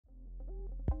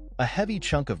A heavy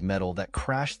chunk of metal that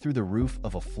crashed through the roof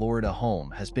of a Florida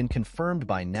home has been confirmed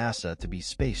by NASA to be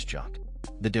space junk.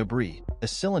 The debris, a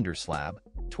cylinder slab,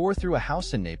 tore through a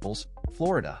house in Naples,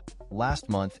 Florida, last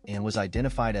month and was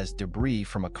identified as debris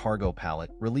from a cargo pallet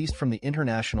released from the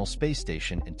International Space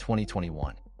Station in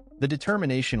 2021. The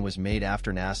determination was made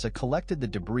after NASA collected the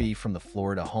debris from the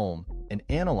Florida home and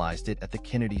analyzed it at the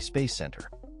Kennedy Space Center.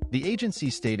 The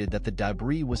agency stated that the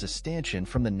debris was a stanchion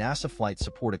from the NASA flight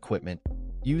support equipment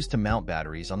used to mount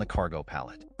batteries on the cargo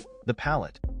pallet. The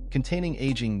pallet, containing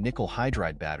aging nickel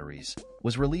hydride batteries,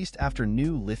 was released after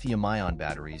new lithium-ion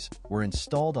batteries were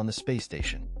installed on the space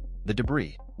station. The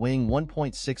debris, weighing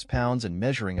 1.6 pounds and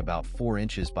measuring about 4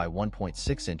 inches by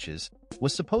 1.6 inches,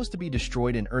 was supposed to be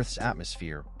destroyed in Earth's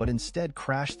atmosphere but instead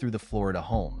crashed through the Florida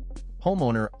home.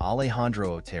 Homeowner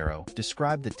Alejandro Otero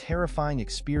described the terrifying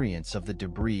experience of the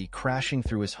debris crashing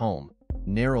through his home,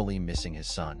 narrowly missing his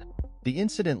son. The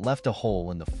incident left a hole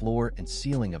in the floor and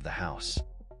ceiling of the house.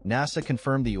 NASA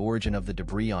confirmed the origin of the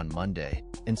debris on Monday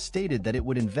and stated that it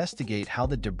would investigate how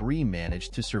the debris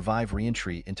managed to survive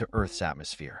re-entry into Earth's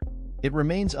atmosphere. It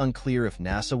remains unclear if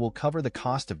NASA will cover the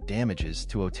cost of damages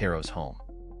to Otero's home.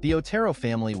 The Otero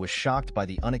family was shocked by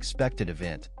the unexpected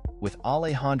event, with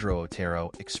Alejandro Otero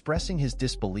expressing his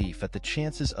disbelief at the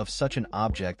chances of such an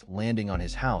object landing on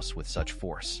his house with such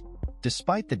force.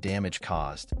 Despite the damage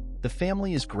caused, the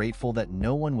family is grateful that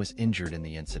no one was injured in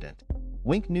the incident.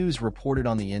 Wink News reported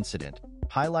on the incident,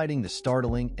 highlighting the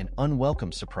startling and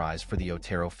unwelcome surprise for the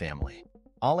Otero family.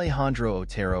 Alejandro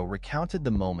Otero recounted the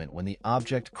moment when the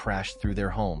object crashed through their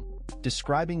home,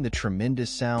 describing the tremendous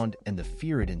sound and the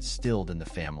fear it instilled in the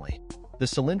family. The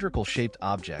cylindrical-shaped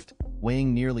object,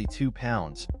 weighing nearly 2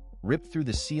 pounds, ripped through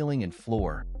the ceiling and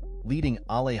floor, leading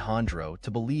Alejandro to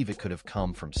believe it could have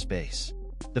come from space.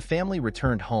 The family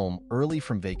returned home early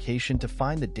from vacation to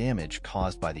find the damage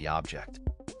caused by the object.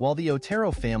 While the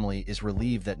Otero family is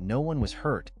relieved that no one was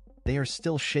hurt, they are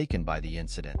still shaken by the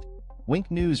incident. Wink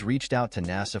News reached out to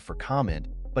NASA for comment,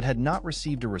 but had not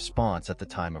received a response at the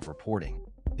time of reporting.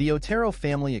 The Otero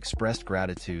family expressed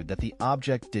gratitude that the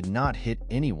object did not hit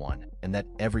anyone and that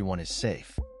everyone is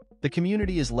safe. The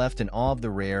community is left in awe of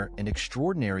the rare and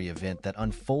extraordinary event that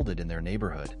unfolded in their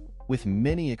neighborhood, with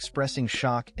many expressing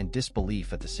shock and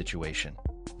disbelief at the situation.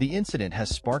 The incident has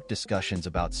sparked discussions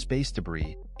about space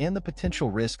debris and the potential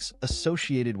risks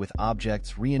associated with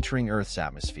objects re-entering Earth's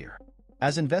atmosphere.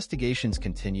 As investigations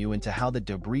continue into how the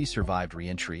debris survived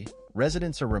re-entry,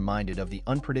 residents are reminded of the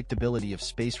unpredictability of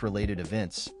space-related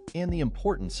events and the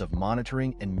importance of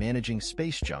monitoring and managing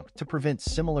space junk to prevent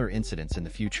similar incidents in the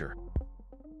future.